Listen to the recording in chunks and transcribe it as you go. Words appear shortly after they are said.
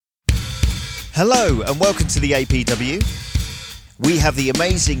Hello and welcome to the APW. We have the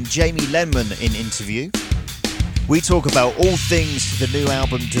amazing Jamie Lenman in interview. We talk about all things the new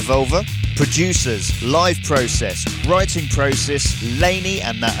album Devolver, producers, live process, writing process, Laney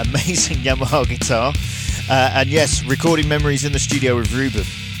and that amazing Yamaha guitar, and yes, recording memories in the studio with Reuben.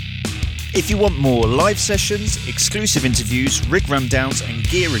 If you want more live sessions, exclusive interviews, rig rundowns and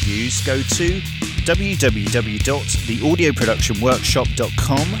gear reviews, go to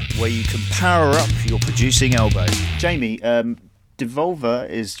www.theaudioproductionworkshop.com, where you can power up your producing elbow. Jamie, Devolver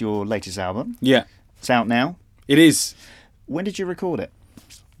is your latest album. Yeah. It's out now. It is. When did you record it?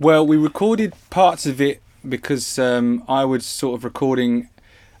 Well, we recorded parts of it because I was sort of recording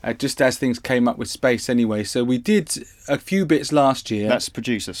just as things came up with Space anyway. So we did a few bits last year. That's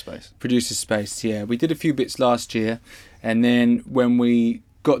Producer Space. Producer Space, yeah. We did a few bits last year. And then when we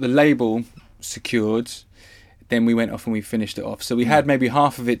got the label secured, then we went off and we finished it off. So we had maybe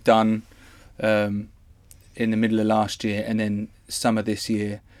half of it done in the middle of last year. And then summer this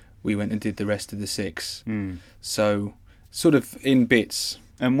year, we went and did the rest of the 6. So sort of in bits.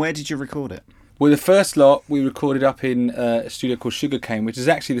 And where did you record it? Well, the first lot we recorded up in a studio called Sugarcane, which is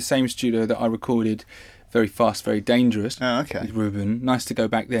actually the same studio that I recorded Very Fast, Very Dangerous with Reuben. Nice to go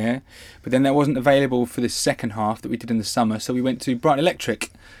back there. But then that wasn't available for this second half that we did in the summer, so we went to Brighton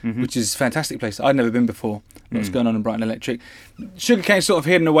Electric, which is a fantastic place. I'd never been before. What's going on in Brighton Electric? Sugarcane's sort of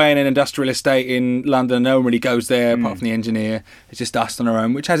hidden away in an industrial estate in London. No one really goes there apart from the engineer. It's just us on our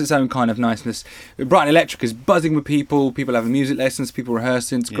own, which has its own kind of niceness. Brighton Electric is buzzing with people having music lessons, people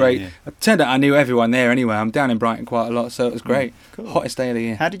rehearsing. It's great. Yeah. It turned out I knew everyone there anyway. I'm down in Brighton quite a lot, so it was great. Cool. Hottest day of the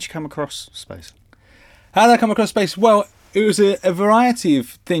year. How did you come across Space? How did I come across Space? Well, it was a variety of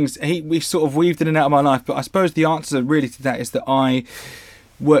things. We sort of weaved in and out of my life, but I suppose the answer really to that is that I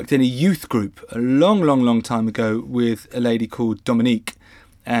worked in a youth group a long time ago with a lady called Dominique,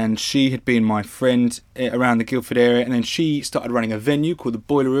 and she had been my friend around the Guildford area, and then she started running a venue called the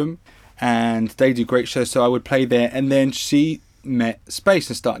Boiler Room, and they do great shows, so I would play there, and then she met Space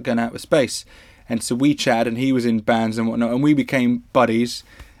and started going out with Space, and so we chatted, and he was in bands and whatnot, and we became buddies.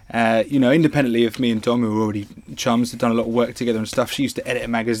 Independently of me and Tom, who were already chums, had done a lot of work together and stuff. She used to edit a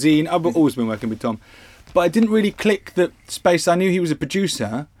magazine. I've always been working with Tom. But I didn't really click that Space. I knew he was a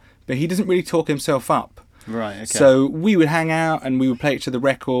producer, but he doesn't really talk himself up. Right, okay. So we would hang out and we would play each other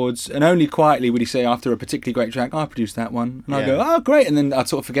records, and only quietly would he say after a particularly great track, I produced that one. And I'd go, oh, great. And then I'd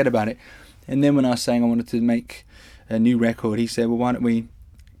sort of forget about it. And then when I was saying I wanted to make a new record, he said, well, why don't we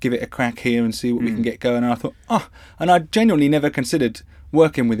give it a crack here and see what we can get going? And I thought, and I genuinely never considered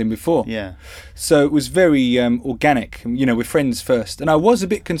working with him before. Yeah. So it was very organic, we're friends first. And I was a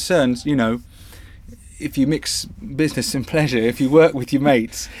bit concerned, if you mix business and pleasure, if you work with your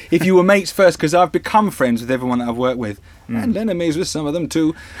mates, if you were mates first, because I've become friends with everyone that I've worked with, and enemies with some of them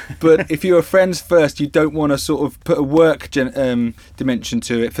too. But if you're friends first, you don't want to sort of put a work dimension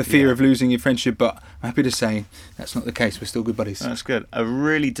to it for fear of losing your friendship. But I'm happy to say that's not the case. We're still good buddies. That's good. I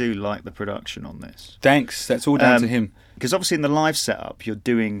really do like the production on this. Thanks. That's all down to him. Because obviously in the live setup, you're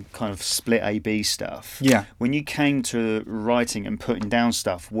doing kind of split A-B stuff. Yeah. When you came to writing and putting down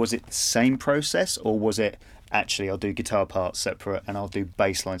stuff, was it the same process, or was it actually I'll do guitar parts separate and I'll do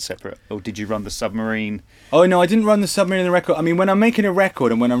bass line separate? Or did you run the submarine? Oh, no, I didn't run the submarine in the record. I mean, when I'm making a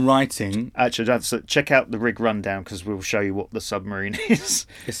record and when I'm writing... Actually, check out the rig rundown because we'll show you what the submarine is.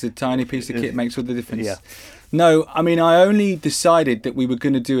 It's a tiny piece of kit, makes all the difference. Yeah. No, I mean, I only decided that we were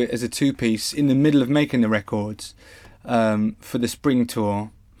going to do it as a two-piece in the middle of making the records. For the spring tour,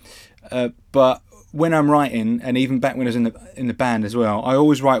 but when I'm writing, and even back when I was in the band as well, I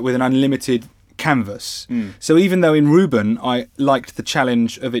always write with an unlimited canvas. So even though in Reuben I liked the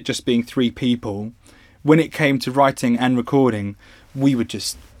challenge of it just being 3 people, when it came to writing and recording, we would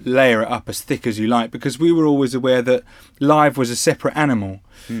just layer it up as thick as you like, because we were always aware that live was a separate animal.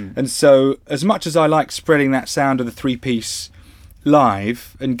 And so as much as I like spreading that sound of the 3-piece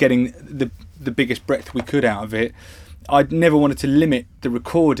live and getting the biggest breadth we could out of it, I'd never wanted to limit the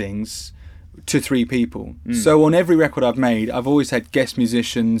recordings to 3 people. So on every record I've made, I've always had guest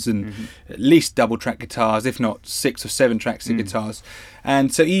musicians and at least double track guitars, if not 6 or 7 tracks of guitars.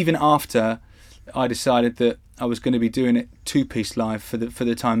 And so even after I decided that I was going to be doing it 2-piece live for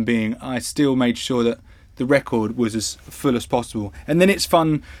the time being, I still made sure that the record was as full as possible. And then it's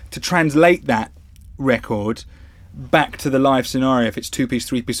fun to translate that record back to the live scenario, if it's 2-piece,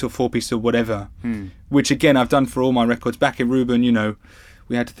 3-piece or 4-piece or whatever, which again I've done for all my records. Back in Reuben,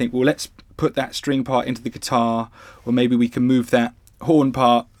 we had to think, well, let's put that string part into the guitar, or maybe we can move that horn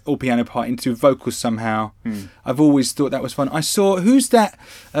part or piano part into vocals somehow. I've always thought that was fun. I saw, who's that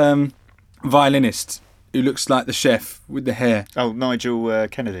violinist who looks like the chef with the hair. Oh, Nigel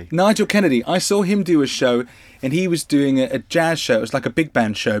Kennedy. Nigel Kennedy. I saw him do a show, and he was doing a jazz show. It was like a big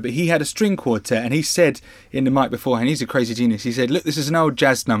band show, but he had a string quartet, and he said in the mic beforehand, he's a crazy genius, he said, look, this is an old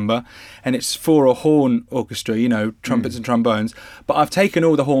jazz number, and it's for a horn orchestra, you know, trumpets and trombones, but I've taken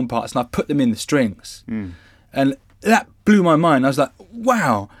all the horn parts and I've put them in the strings. And that blew my mind. I was like,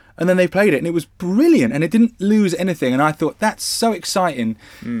 wow. And then they played it, and it was brilliant, and it didn't lose anything. And I thought, that's so exciting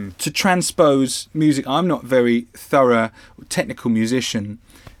to transpose music. I'm not a very thorough technical musician,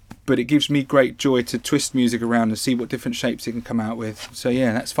 but it gives me great joy to twist music around and see what different shapes it can come out with. So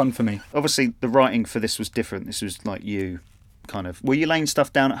yeah, that's fun for me. Obviously, the writing for this was different. This was like you kind of... Were you laying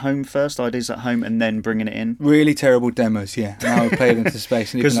stuff down at home first, ideas at home, and then bringing it in? Really terrible demos, yeah. And I would play it into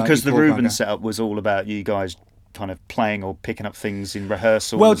space. Because the Reuben setup was all about you guys kind of playing or picking up things in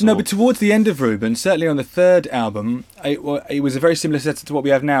rehearsals? Well, no, but towards the end of Reuben, certainly on the third album, it was a very similar setup to what we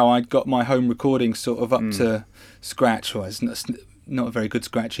have now. I got my home recording sort of up to scratch. Well, it's not a very good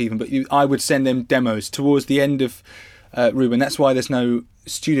scratch even, but I would send them demos towards the end of Reuben. That's why there's no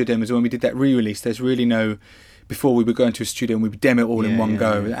studio demos. When we did that re-release, there's really no... Before we would go into a studio and we would demo it all in one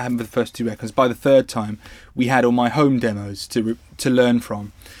go. That happened for the first 2 records. By the third time, we had all my home demos to learn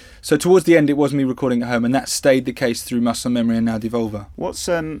from. So towards the end, it was me recording at home, and that stayed the case through Muscle Memory and now Devolver. What's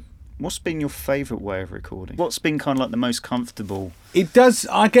been your favourite way of recording? What's been kind of like the most comfortable? It does.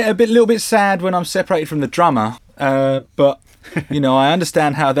 I get a little bit sad when I'm separated from the drummer, but you know, I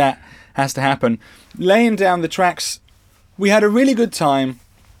understand how that has to happen. Laying down the tracks, we had a really good time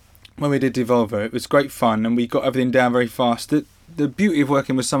when we did Devolver. It was great fun, and we got everything down very fast. The beauty of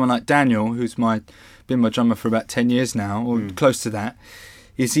working with someone like Daniel, who's been my drummer for about 10 years now, or close to that,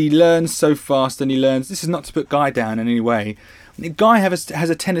 is he learns so fast, and he learns... This is not to put Guy down in any way. Guy has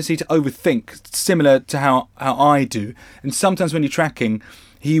a tendency to overthink, similar to how I do. And sometimes when you're tracking,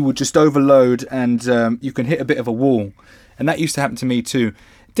 he will just overload, and you can hit a bit of a wall. And that used to happen to me too.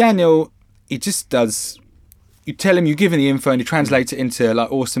 Daniel, he just does... You tell him, you give him the info, and he translates it into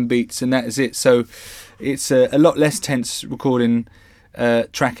like awesome beats, and that is it. So it's a lot less tense recording...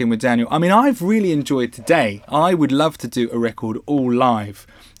 tracking with Daniel. I mean, I've really enjoyed today. I would love to do a record all live,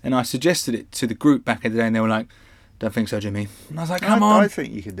 and I suggested it to the group back in the day, and they were like, don't think so, Jimmy. And I was like, come on. I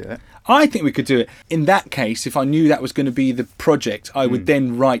think you could do it. I think we could do it. In that case, if I knew that was going to be the project, I would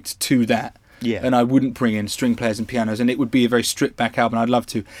then write to that. Yeah. And I wouldn't bring in string players and pianos, and it would be a very stripped back album. I'd love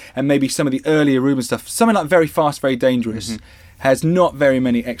to. And maybe some of the earlier Reuben stuff, something like Very Fast, Very Dangerous, has not very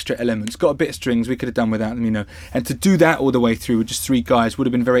many extra elements. Got a bit of strings, we could have done without them, you know. And to do that all the way through with just 3 guys would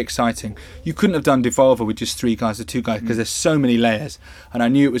have been very exciting. You couldn't have done Devolver with just 3 guys or 2 guys, because there's so many layers. And I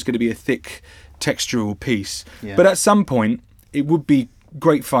knew it was going to be a thick, textural piece. Yeah. But at some point, it would be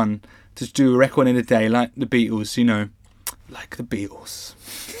great fun to do a record in a day like the Beatles, you know. Like the Beatles.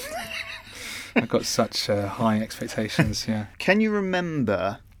 I've got such high expectations, yeah. Can you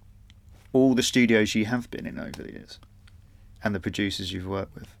remember all the studios you have been in over the years? And the producers you've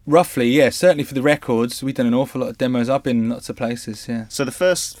worked with? Roughly, yeah. Certainly for the records, we've done an awful lot of demos. I've been in lots of places, yeah. So the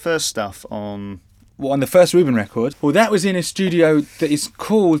first stuff on... Well, on the first Reuben record, well, that was in a studio that is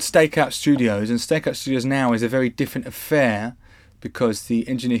called Stakeout Studios, and Stakeout Studios now is a very different affair because the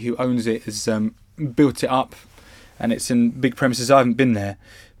engineer who owns it has built it up, and it's in big premises. I haven't been there.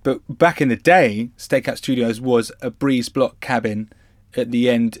 But back in the day, Stakeout Studios was a breeze block cabin at the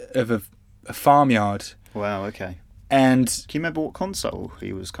end of a farmyard. Wow, okay. And can you remember what console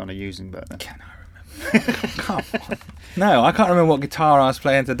he was kind of using back then? Can I remember? Come on. No, I can't remember what guitar I was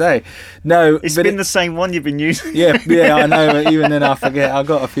playing today. No, it's been the same one you've been using. Yeah, I know. But even then, I forget. I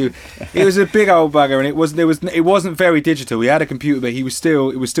got a few. It was a big old bugger, and it wasn't very digital. We had a computer, but it was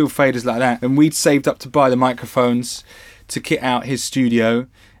still faders like that. And we'd saved up to buy the microphones to kit out his studio,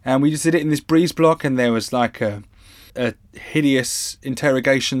 and we just did it in this breeze block, and there was like a hideous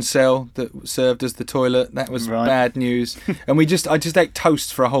interrogation cell that served as the toilet. That was bad news. And I just ate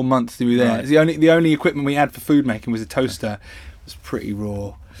toast for a whole month through there. Right. The only equipment we had for food making was a toaster. It was pretty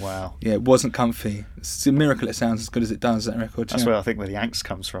raw. Wow. Yeah, it wasn't comfy. It's a miracle it sounds as good as it does, that record. That's where I think the angst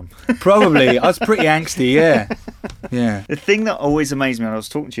comes from. Probably. I was pretty angsty, yeah. Yeah. The thing that always amazed me, and I was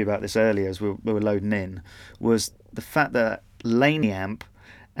talking to you about this earlier as we were loading in, was the fact that Laney amp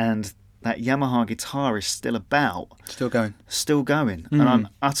and that Yamaha guitar is still about. Still going. And I'm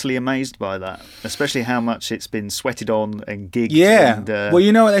utterly amazed by that, especially how much it's been sweated on and gigged. Yeah. And, well,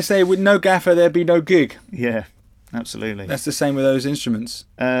 you know what they say, with no gaffer, there'd be no gig. Yeah, absolutely. That's the same with those instruments.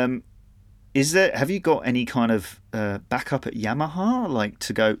 Have you got any kind of backup at Yamaha, like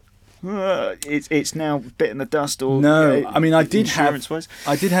to go, it's now bit in the dust? Or no, I mean, I did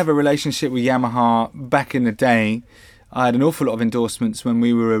have a relationship with Yamaha back in the day. I had an awful lot of endorsements when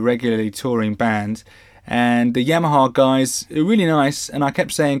we were a regularly touring band, And the Yamaha guys are really nice, and I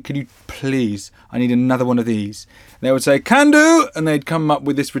kept saying, could you please, I need another one of these. And they would say, can do, and they'd come up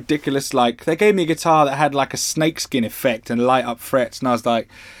with this ridiculous, like, they gave me a guitar that had like a snakeskin effect and light up frets, and I was like,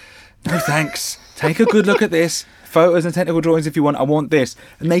 no thanks, take a good look at this, photos and technical drawings if you want, I want this.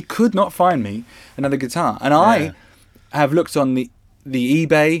 And they could not find me another guitar. And I have looked on the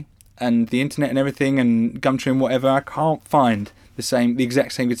eBay and the internet and everything and Gumtree and whatever, I can't find the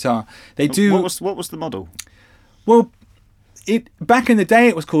exact same guitar. They do. What was the model? Well, back in the day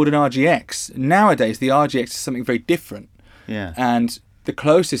it was called an RGX. Nowadays the RGX is something very different. Yeah. And the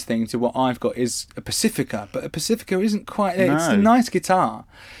closest thing to what I've got is a Pacifica, but a Pacifica isn't quite. No. It's a nice guitar,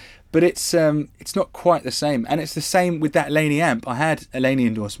 but it's not quite the same. And it's the same with that Laney amp. I had a Laney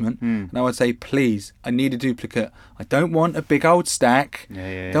endorsement, and I would say, please, I need a duplicate. I don't want a big old stack.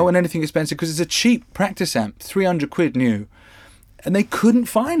 Don't want anything expensive, because it's a cheap practice amp, 300 quid new. And they couldn't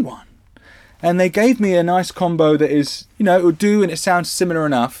find one. And they gave me a nice combo that is, it would do and it sounds similar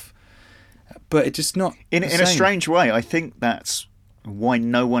enough, but it's just not in a strange way. I think that's why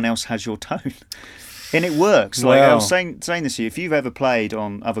no one else has your tone. And it works. Like I was saying this to you, if you've ever played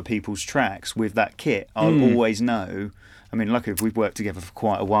on other people's tracks with that kit, I'll always know. I mean, luckily we've worked together for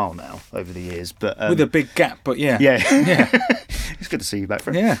quite a while now over the years, but with a big gap, but yeah. It's good to see you back,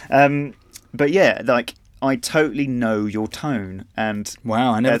 friend. Yeah. But yeah, like, I totally know your tone, and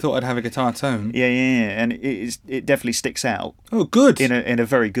wow, I never thought I'd have a guitar tone. Yeah, and it definitely sticks out. Oh, good. In a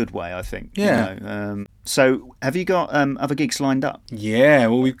very good way, I think. Yeah. So, have you got other gigs lined up? Yeah.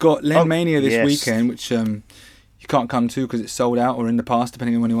 Well, we've got Lenmania this weekend, which you can't come to because it's sold out, or in the past,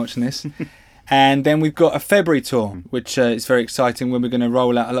 depending on when you're watching this. And then we've got a February tour, which is very exciting, when we're going to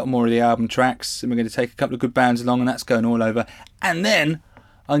roll out a lot more of the album tracks, and we're going to take a couple of good bands along, and that's going all over. And then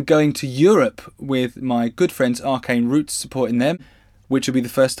I'm going to Europe with my good friends Arcane Roots, supporting them, which will be the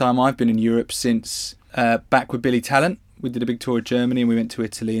first time I've been in Europe since back with Billy Talent. We did a big tour of Germany, and we went to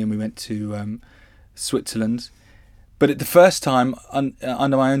Italy, and we went to Switzerland. But the first time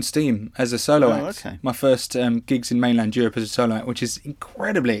under my own steam as a solo act. Okay. My first gigs in mainland Europe as a solo act, which is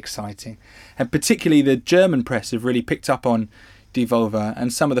incredibly exciting. And particularly the German press have really picked up on Devolver,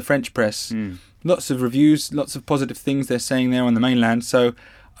 and some of the French press. Lots of reviews, lots of positive things they're saying there on the mainland. So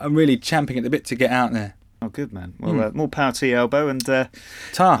I'm really champing at the bit to get out there. Oh, good, man. Well, more power to your elbow, and I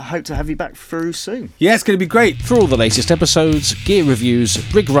hope to have you back through soon. Yeah, it's going to be great. For all the latest episodes, gear reviews,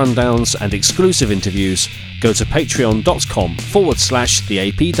 rig rundowns, and exclusive interviews, go to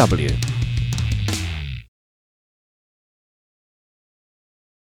patreon.com/the APW.